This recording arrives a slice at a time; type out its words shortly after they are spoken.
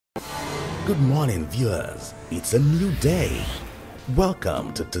Good morning, viewers. It's a new day.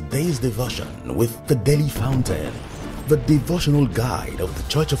 Welcome to today's devotion with the Daily Fountain, the devotional guide of the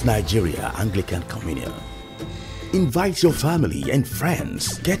Church of Nigeria Anglican Communion. Invite your family and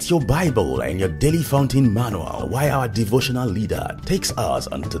friends. Get your Bible and your Daily Fountain manual while our devotional leader takes us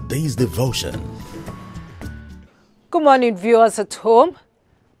on today's devotion. Good morning, viewers at home.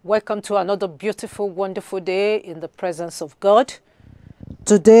 Welcome to another beautiful, wonderful day in the presence of God.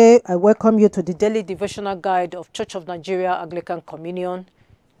 Today, I welcome you to the daily devotional guide of Church of Nigeria Anglican Communion,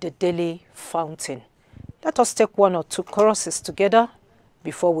 the Daily Fountain. Let us take one or two choruses together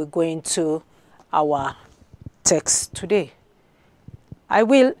before we go into our text today. I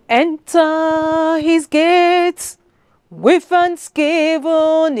will enter his gates with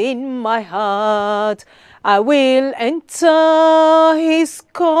thanksgiving in my heart. I will enter his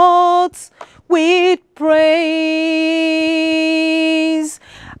courts with praise.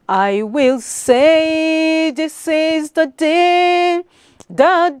 I will say, this is the day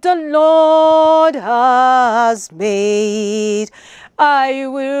that the Lord has made. I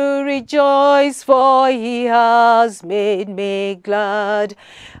will rejoice, for he has made me glad.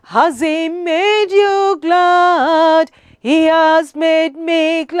 Has he made you glad? He has made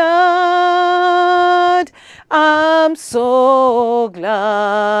me glad. I'm so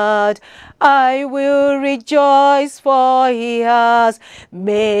glad. I will rejoice, for he has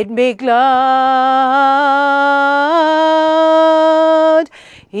made me glad.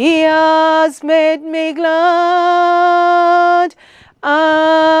 He has made me glad.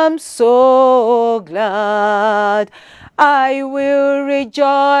 I'm so glad. I will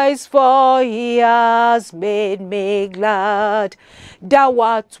rejoice, for he has made me glad. Thou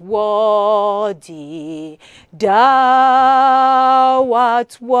art worthy, thou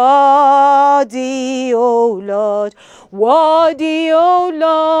art worthy, O Lord, worthy, O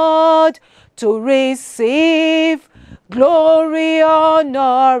Lord, to receive glory,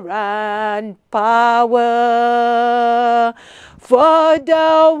 honor, and power. For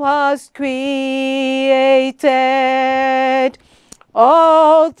thou hast created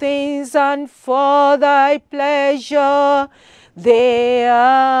all things, and for thy pleasure they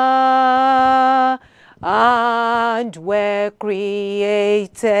are and were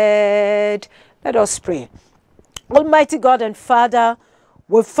created. Let us pray. Almighty God and Father,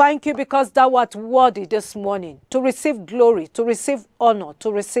 we thank you because thou art worthy this morning to receive glory, to receive honor,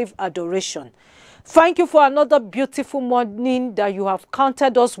 to receive adoration. Thank you for another beautiful morning that you have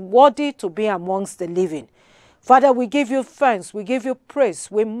counted us worthy to be amongst the living. Father, we give you thanks, we give you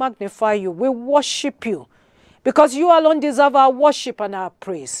praise, we magnify you, we worship you, because you alone deserve our worship and our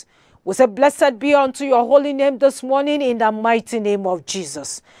praise. We say, blessed be unto your holy name this morning in the mighty name of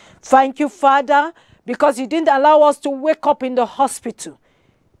Jesus. Thank you, Father, because you didn't allow us to wake up in the hospital.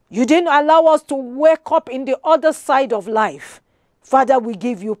 You didn't allow us to wake up in the other side of life. Father, we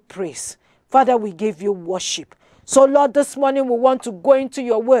give you praise. Father, we give you worship. So, Lord, this morning we want to go into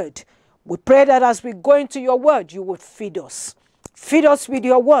your word. We pray that as we go into your word, you would feed us. Feed us with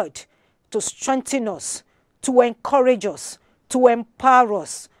your word to strengthen us, to encourage us, to empower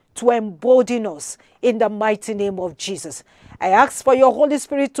us, to embolden us in the mighty name of Jesus. I ask for your Holy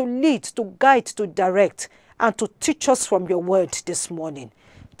Spirit to lead, to guide, to direct, and to teach us from your word this morning.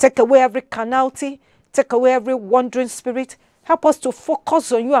 Take away every carnality, take away every wandering spirit. Help us to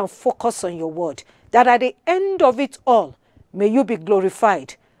focus on you and focus on your word, that at the end of it all, may you be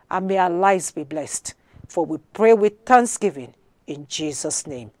glorified and may our lives be blessed. For we pray with thanksgiving in Jesus'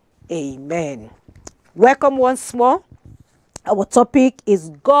 name. Amen. Welcome once more. Our topic is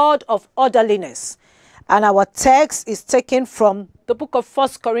God of orderliness, and our text is taken from the book of 1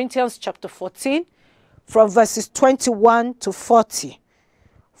 Corinthians chapter 14, from verses 21 to 40.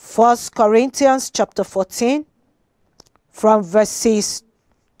 1 Corinthians chapter 14, from verses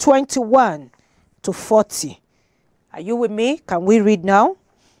 21 to 40. Are you with me? Can we read now?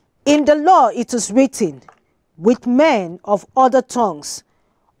 In the law it is written, with men of other tongues,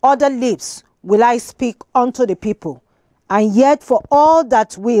 other lips will I speak unto the people, and yet for all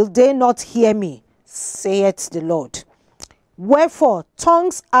that will they not hear me, saith the Lord. Wherefore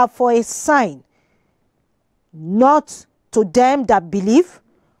tongues are for a sign, not to them that believe,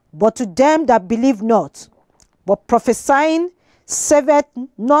 but to them that believe not. But prophesying saveth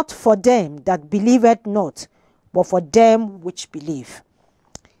not for them that believeth not, but for them which believe.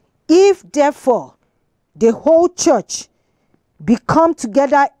 If therefore the whole church be come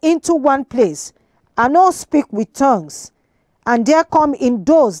together into one place, and all speak with tongues, and there come in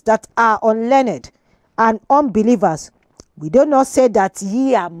those that are unlearned and unbelievers, we do not say that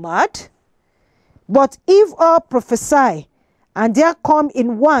ye are mad. But if all prophesy, and there come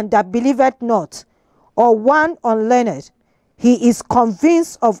in one that believeth not, or one unlearned. He is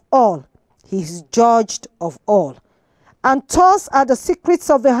convinced of all, he is judged of all. And thus are the secrets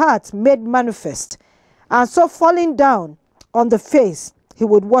of the heart made manifest. And so falling down on the face, he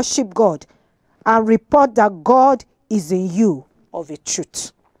would worship God and report that God is in you of a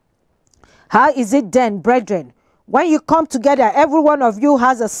truth. How is it then, brethren, when you come together, every one of you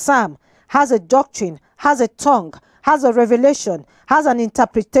has a psalm, has a doctrine, has a tongue, has a revelation, has an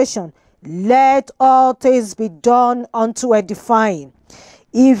interpretation? Let all things be done unto edifying.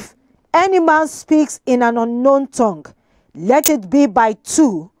 If any man speaks in an unknown tongue, let it be by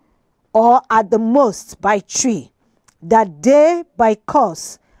two, or at the most by three, that they by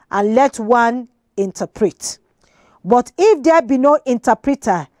cause, and let one interpret. But if there be no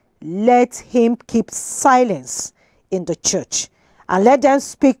interpreter, let him keep silence in the church, and let them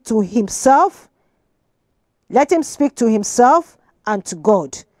speak to himself. Let him speak to himself and to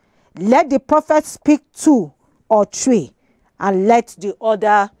God. Let the prophet speak two or three, and let the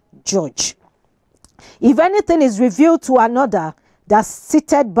other judge. If anything is revealed to another that's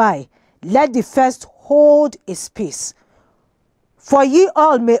seated by, let the first hold his peace. For ye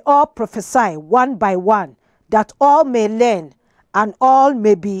all may all prophesy one by one, that all may learn, and all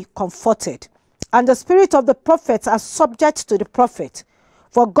may be comforted. And the spirit of the prophets are subject to the prophet.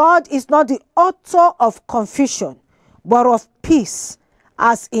 For God is not the author of confusion, but of peace,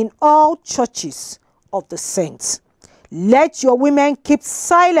 as in all churches of the saints. Let your women keep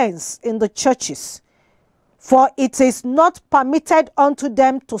silence in the churches, for it is not permitted unto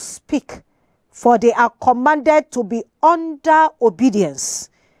them to speak, for they are commanded to be under obedience,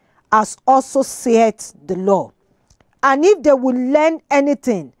 as also saith the law. And if they will learn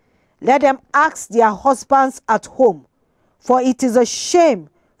anything, let them ask their husbands at home, for it is a shame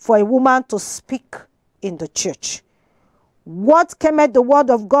for a woman to speak in the church. What cometh the word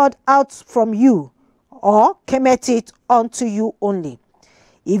of God out from you, or cometh it unto you only?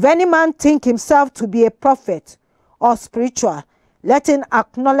 If any man think himself to be a prophet or spiritual, let him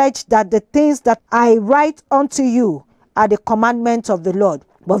acknowledge that the things that I write unto you are the commandments of the Lord.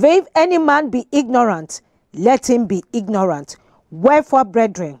 But if any man be ignorant, let him be ignorant. Wherefore,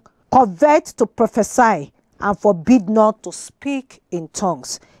 brethren, covet to prophesy, and forbid not to speak in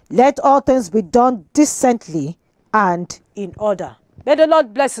tongues. Let all things be done decently and in order. May the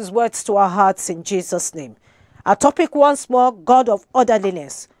Lord bless his words to our hearts in Jesus' name. Our topic once more, God of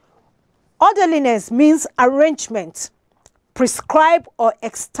orderliness. Orderliness means arrangement, prescribe or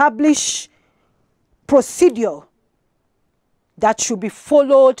establish procedure that should be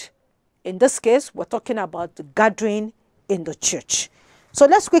followed. In this case, we're talking about the gathering in the church. So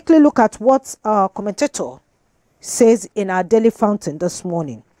let's quickly look at what our commentator says in our daily fountain this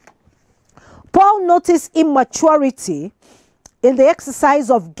morning. Paul noticed immaturity in the exercise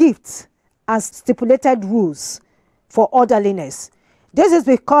of gifts and stipulated rules for orderliness. This is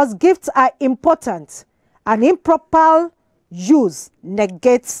because gifts are important and improper use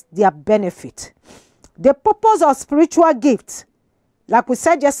negates their benefit. The purpose of spiritual gifts, like we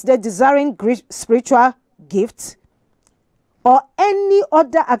said yesterday, desiring spiritual gifts or any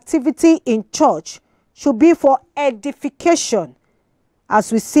other activity in church should be for edification,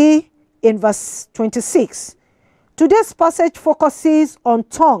 as we see in verse 26. Today's passage focuses on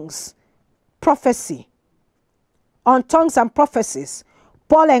tongues, prophecy. On tongues and prophecies.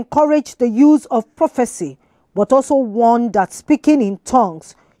 Paul encouraged the use of prophecy, but also warned that speaking in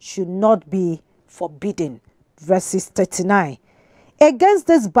tongues should not be forbidden. Verses 39. Against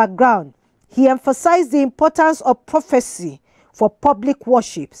this background, he emphasized the importance of prophecy for public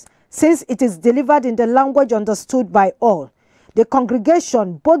worships, since it is delivered in the language understood by all. The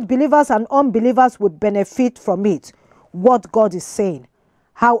congregation, both believers and unbelievers, would benefit from it, what God is saying.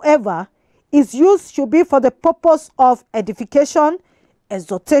 However, its use should be for the purpose of edification,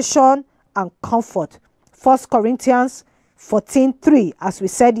 exhortation, and comfort. 1 Corinthians 14:3, as we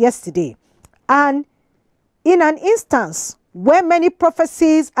said yesterday. And in an instance where many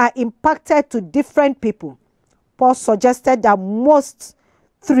prophecies are impacted to different people, Paul suggested that most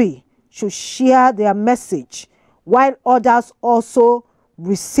three should share their message, while others also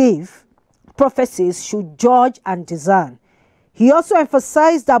receive prophecies should judge and discern. He also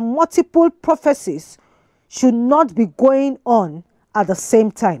emphasized that multiple prophecies should not be going on at the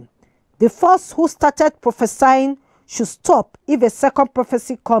same time. The first who started prophesying should stop if a second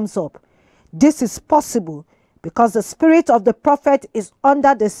prophecy comes up. This is possible because the spirit of the prophet is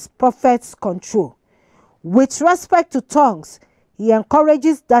under the prophet's control. With respect to tongues, he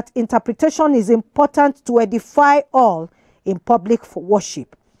encourages that interpretation is important to edify all in public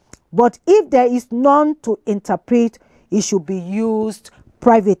worship. But if there is none to interpret, it should be used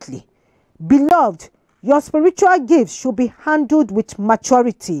privately. Beloved, your spiritual gifts should be handled with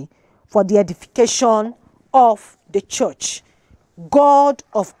maturity for the edification of the church. God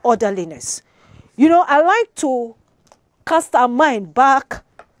of orderliness. You know, I like to cast our mind back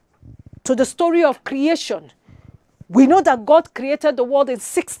to the story of creation. We know that God created the world in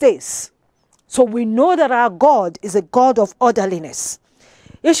 6 days. So we know that our God is a God of orderliness.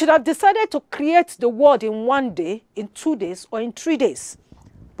 He should have decided to create the world in 1 day, in 2 days, or in 3 days.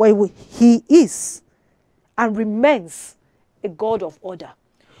 But he is and remains a God of order.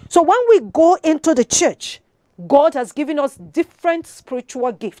 So when we go into the church, God has given us different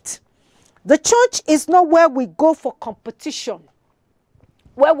spiritual gifts. The church is not where we go for competition,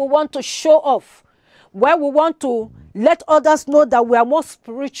 where we want to show off, where we want to let others know that we are more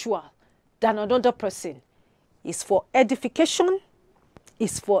spiritual than another person. It's for edification,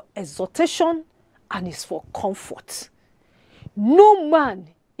 it's for exhortation, and it's for comfort. No man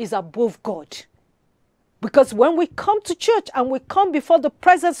is above God. Because when we come to church and we come before the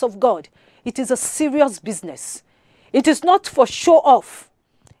presence of God, it is a serious business. It is not for show off.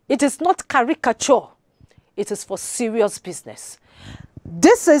 It is not caricature. It is for serious business.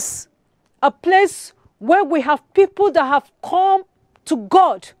 This is a place where we have people that have come to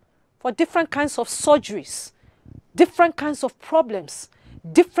God for different kinds of surgeries, different kinds of problems,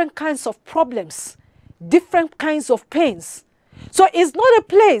 different kinds of pains. So it's not a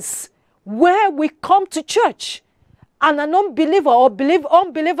place where we come to church and an unbeliever or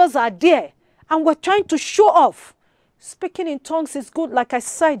unbelievers are there and we're trying to show off. Speaking in tongues is good, like I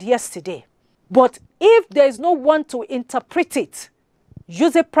said yesterday. But if there is no one to interpret it,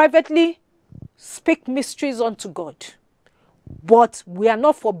 use it privately, speak mysteries unto God. But we are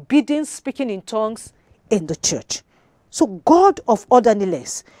not forbidden speaking in tongues in the church. So God of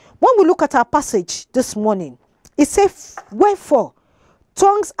orderliness. When we look at our passage this morning, it says, wherefore,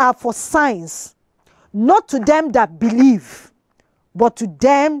 tongues are for signs, not to them that believe, but to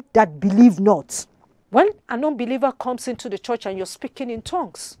them that believe not. When an unbeliever comes into the church and you're speaking in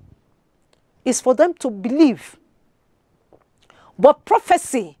tongues, it's for them to believe. But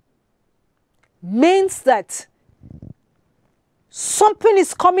prophecy means that something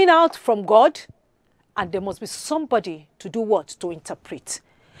is coming out from God and there must be somebody to do what? To interpret.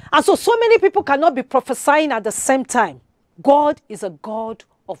 And so many people cannot be prophesying at the same time. God is a God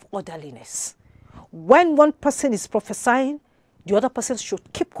of orderliness. When one person is prophesying, the other person should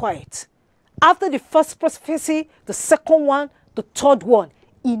keep quiet. After the first prophecy, the second one, the third one,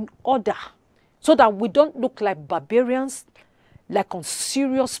 in order. So that we don't look like barbarians, like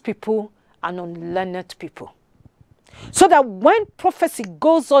unserious people and unlearned people. So that when prophecy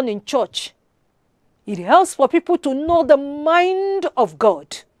goes on in church, it helps for people to know the mind of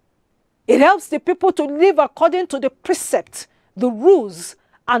God. It helps the people to live according to the precepts, the rules,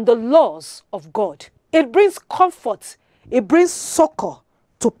 and the laws of God. It brings comfort. It brings succor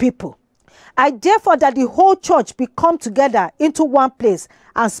to people. I therefore that the whole church be come together into one place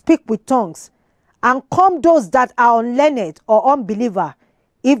and speak with tongues, and come those that are unlearned or unbeliever,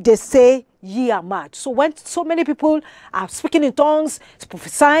 if they say ye are mad. So when so many people are speaking in tongues,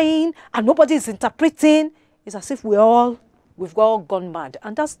 prophesying, and nobody is interpreting, it's as if we've all gone mad.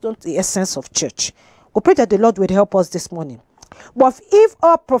 And that's not the essence of church. We pray that the Lord would help us this morning. But if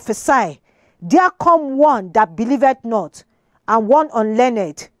all prophesy, there come one that believeth not, and one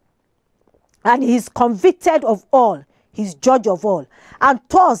unlearned, and he is convicted of all, he is judge of all. And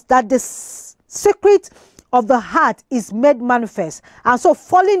thus that the secret of the heart is made manifest. And so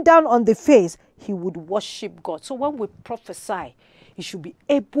falling down on the face, he would worship God. So when we prophesy, you should be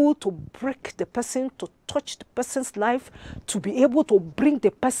able to break the person, to touch the person's life, to be able to bring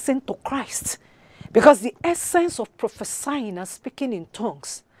the person to Christ. Because the essence of prophesying and speaking in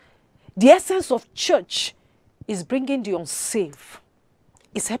tongues, the essence of church is bringing the unsaved.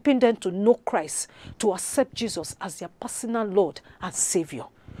 It's helping them to know Christ, to accept Jesus as their personal Lord and Savior,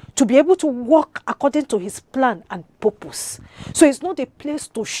 to be able to walk according to his plan and purpose. So it's not a place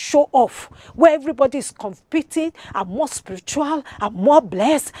to show off, where everybody is competing. I'm more spiritual, I'm more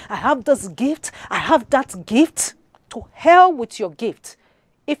blessed, I have this gift, I have that gift. To hell with your gift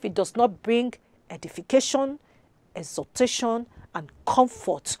if it does not bring edification, exhortation, and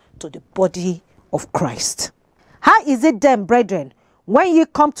comfort to the body of Christ. How is it then, brethren, when ye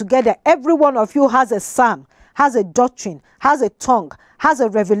come together, every one of you has a psalm, has a doctrine, has a tongue, has a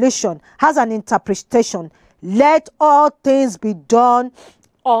revelation, has an interpretation? Let all things be done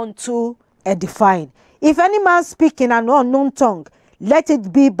unto edifying. If any man speak in an unknown tongue, let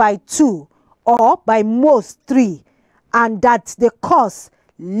it be by two, or by most three, and that the cause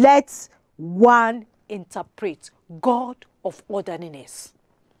let one interpret. God of orderliness.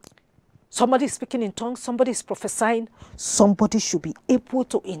 Somebody is speaking in tongues, somebody is prophesying, somebody should be able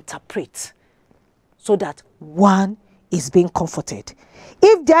to interpret so that one is being comforted.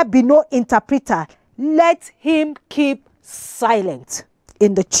 If there be no interpreter, let him keep silent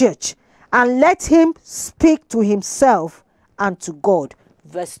in the church and let him speak to himself and to God.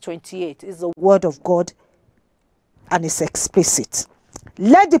 Verse 28 is the word of God and it's explicit.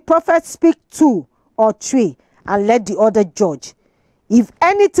 Let the prophet speak 2 or 3 and let the other judge. If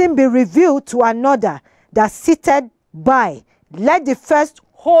anything be revealed to another that seated by, let the first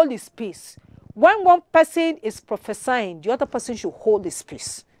hold his peace. When one person is prophesying, the other person should hold his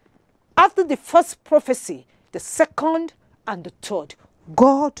peace. After the first prophecy, the second and the third,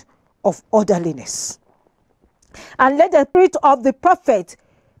 God of orderliness. And let the spirit of the prophet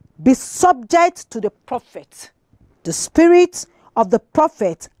be subject to the prophet. The spirit of the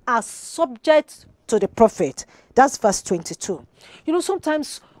prophet are subject to the prophet. That's verse 22. You know,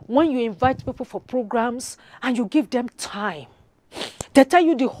 sometimes when you invite people for programs and you give them time, they tell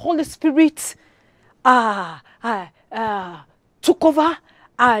you the Holy Spirit took over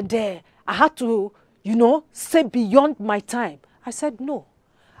and I had to, say beyond my time. I said, no.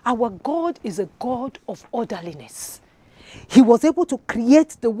 Our God is a God of orderliness. He was able to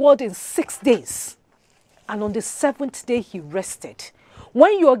create the world in 6 days. And on the 7th day, he rested.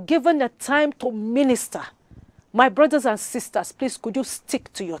 When you are given a time to minister, my brothers and sisters, please, could you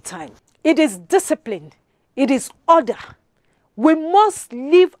stick to your time? It is discipline. It is order. We must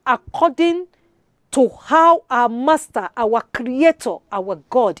live according to how our master, our creator, our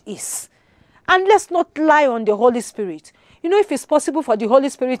God is. And let's not lie on the Holy Spirit. You know, if it's possible for the Holy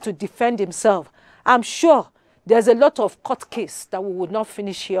Spirit to defend himself, I'm sure there's a lot of court case that we would not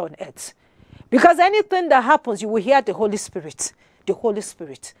finish here on earth. Because anything that happens, you will hear the Holy Spirit, the Holy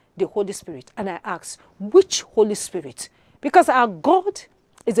Spirit, the Holy Spirit. And I ask, which Holy Spirit? Because our God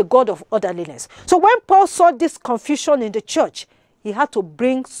is a God of orderliness. So when Paul saw this confusion in the church, he had to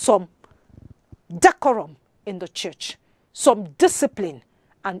bring some decorum in the church, some discipline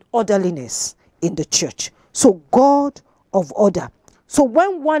and orderliness in the church. So God of order. So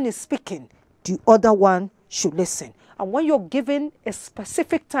when one is speaking, the other one should listen. And when you're given a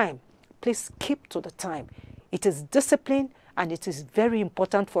specific time, please keep to the time. It is discipline and it is very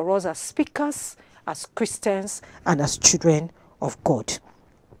important for us as speakers, as Christians, and as children of God.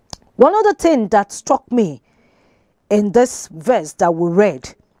 One other thing that struck me in this verse that we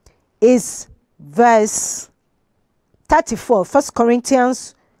read is verse 34, 1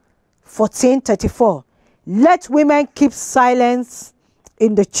 Corinthians 14:34. Let women keep silence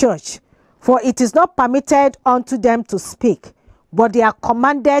in the church, for it is not permitted unto them to speak, but they are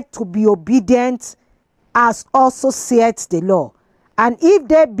commanded to be obedient, as also saith the law. And if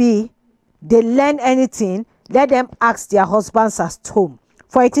they learn anything, let them ask their husbands at home.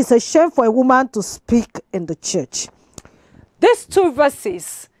 For it is a shame for a woman to speak in the church. These 2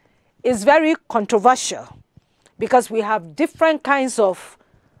 verses is very controversial because we have different kinds of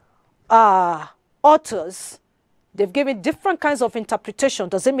authors. They've given different kinds of interpretation.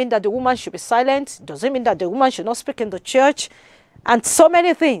 Does it mean that the woman should be silent? Does it mean that the woman should not speak in the church? And so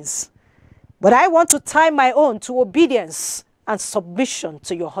many things. But I want to tie my own to obedience and submission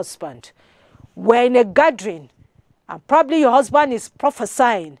to your husband. We're in a gathering and probably your husband is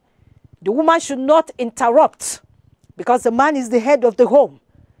prophesying. The woman should not interrupt because the man is the head of the home.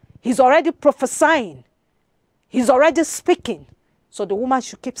 He's already prophesying. He's already speaking. So the woman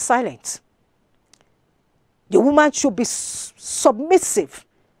should keep silent. The woman should be submissive.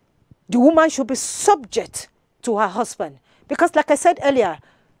 The woman should be subject to her husband. Because like I said earlier,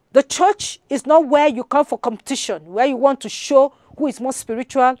 the church is not where you come for competition, where you want to show who is more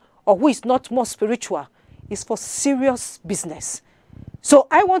spiritual or who is not more spiritual. It's for serious business. So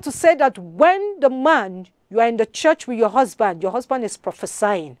I want to say that when the man, you are in the church with your husband is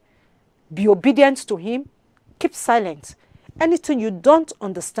prophesying, be obedient to him, keep silent. Anything you don't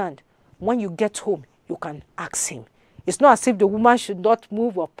understand, when you get home, you can ask him. It's not as if the woman should not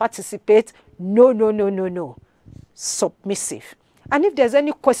move or participate. No, no, no, no, no. Submissive. And if there's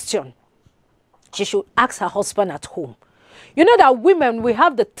any question, she should ask her husband at home. You know that women, we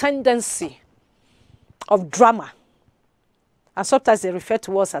have the tendency of drama. And sometimes they refer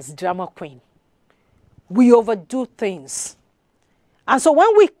to us as drama queen. We overdo things. And so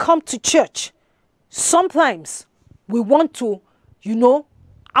when we come to church, sometimes we want to,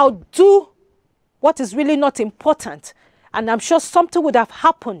 outdo what is really not important. And I'm sure something would have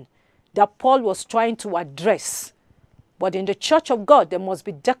happened that Paul was trying to address. But in the church of God, there must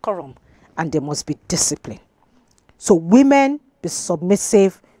be decorum and there must be discipline. So women, be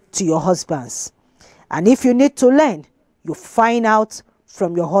submissive to your husbands. And if you need to learn, you find out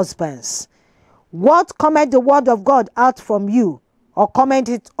from your husbands. What cometh the word of God out from you, or comment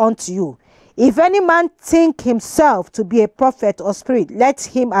it unto you? If any man think himself to be a prophet or spirit, let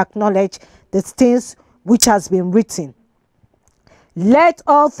him acknowledge the things which has been written. Let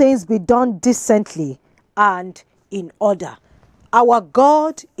all things be done decently and in order. Our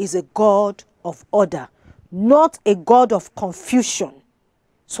God is a God of order, not a God of confusion.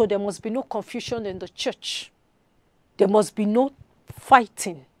 So there must be no confusion in the church. There must be no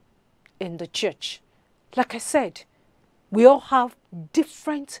fighting in the church. Like I said, we all have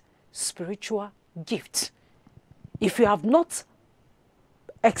different spiritual gifts. If you have not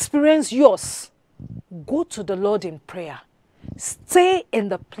experienced yours, go to the Lord in prayer. Stay in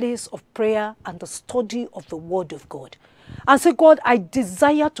the place of prayer and the study of the Word of God. And say, God, I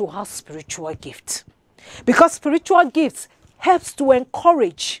desire to have spiritual gifts. Because spiritual gifts helps to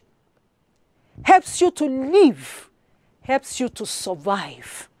encourage, helps you to live, helps you to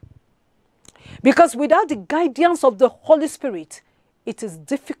survive. Because without the guidance of the Holy Spirit, it is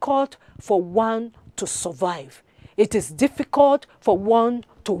difficult for one to survive. It is difficult for one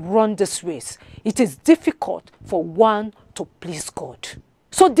to run this race. It is difficult for one to please God.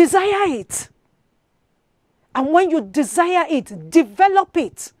 So desire it. And when you desire it, develop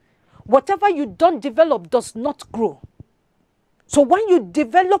it. Whatever you don't develop does not grow. So when you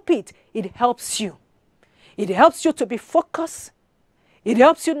develop it, it helps you. It helps you to be focused. It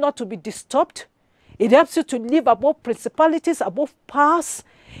helps you not to be disturbed. It helps you to live above principalities, above powers.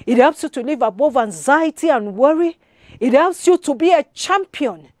 It helps you to live above anxiety and worry. It helps you to be a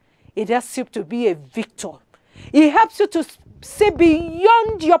champion. It helps you to be a victor. It helps you to see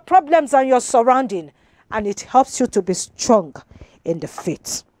beyond your problems and your surrounding. And it helps you to be strong in the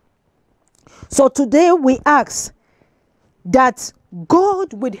faith. So today we ask that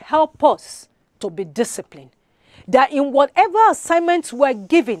God would help us to be disciplined. That in whatever assignments we're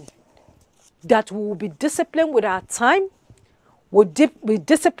given, that we will be disciplined with our time, we'll be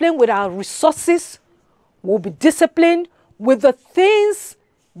disciplined with our resources, we'll be disciplined with the things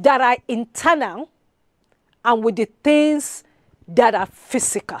that are internal and with the things that are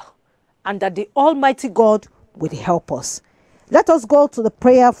physical, and that the Almighty God will help us. Let us go to the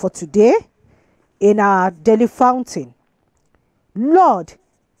prayer for today in our daily fountain. Lord,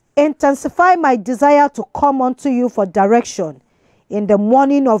 intensify my desire to come unto you for direction in the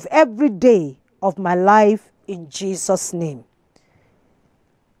morning of every day of my life, in Jesus' name.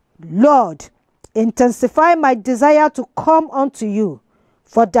 Lord, intensify my desire to come unto you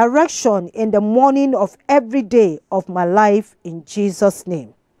for direction in the morning of every day of my life, in Jesus'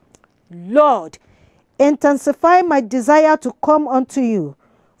 name. Lord, intensify my desire to come unto you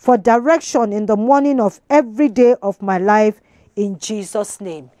for direction in the morning of every day of my life, in Jesus'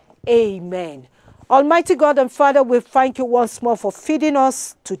 name. Amen. Almighty God and Father, we thank you once more for feeding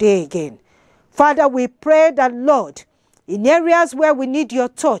us today again. Father, we pray that, Lord, in areas where we need your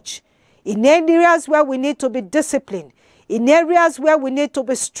touch, in areas where we need to be disciplined, in areas where we need to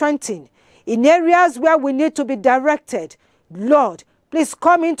be strengthened, in areas where we need to be directed, Lord, please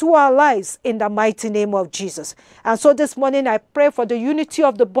come into our lives in the mighty name of Jesus. And so this morning I pray for the unity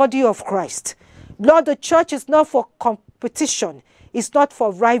of the body of Christ. Lord, the church is not for competition. It's not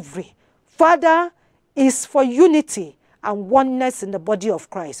for rivalry. Father, it's for unity and oneness in the body of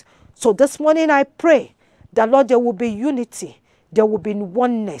Christ. So this morning I pray that, Lord, there will be unity. There will be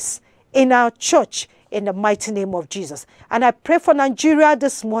oneness in our church in the mighty name of Jesus. And I pray for Nigeria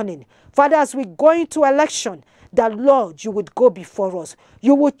this morning. Father, as we go into election, that, Lord, you would go before us.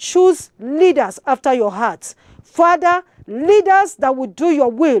 You would choose leaders after your hearts. Father, leaders that would do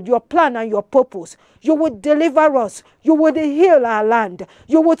your will, your plan, and your purpose. You would deliver us. You would heal our land.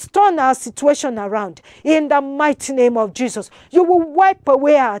 You would turn our situation around. In the mighty name of Jesus, you will wipe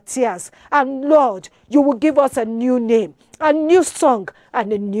away our tears. And Lord, you will give us a new name, a new song,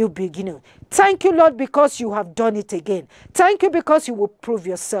 and a new beginning. Thank you, Lord, because you have done it again. Thank you because you will prove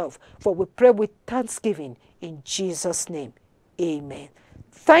yourself. For we pray with thanksgiving in Jesus' name. Amen.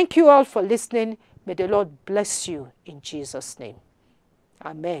 Thank you all for listening. May the Lord bless you in Jesus' name.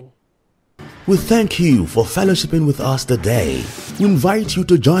 Amen. We thank you for fellowshipping with us today. We invite you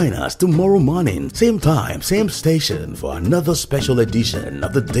to join us tomorrow morning, same time, same station, for another special edition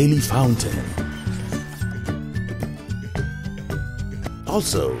of the Daily Fountain.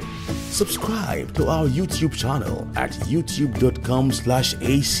 Also, subscribe to our YouTube channel at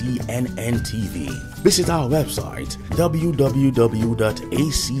youtube.com/ACNNTV. Visit our website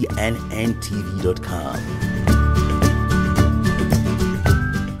www.acnntv.com.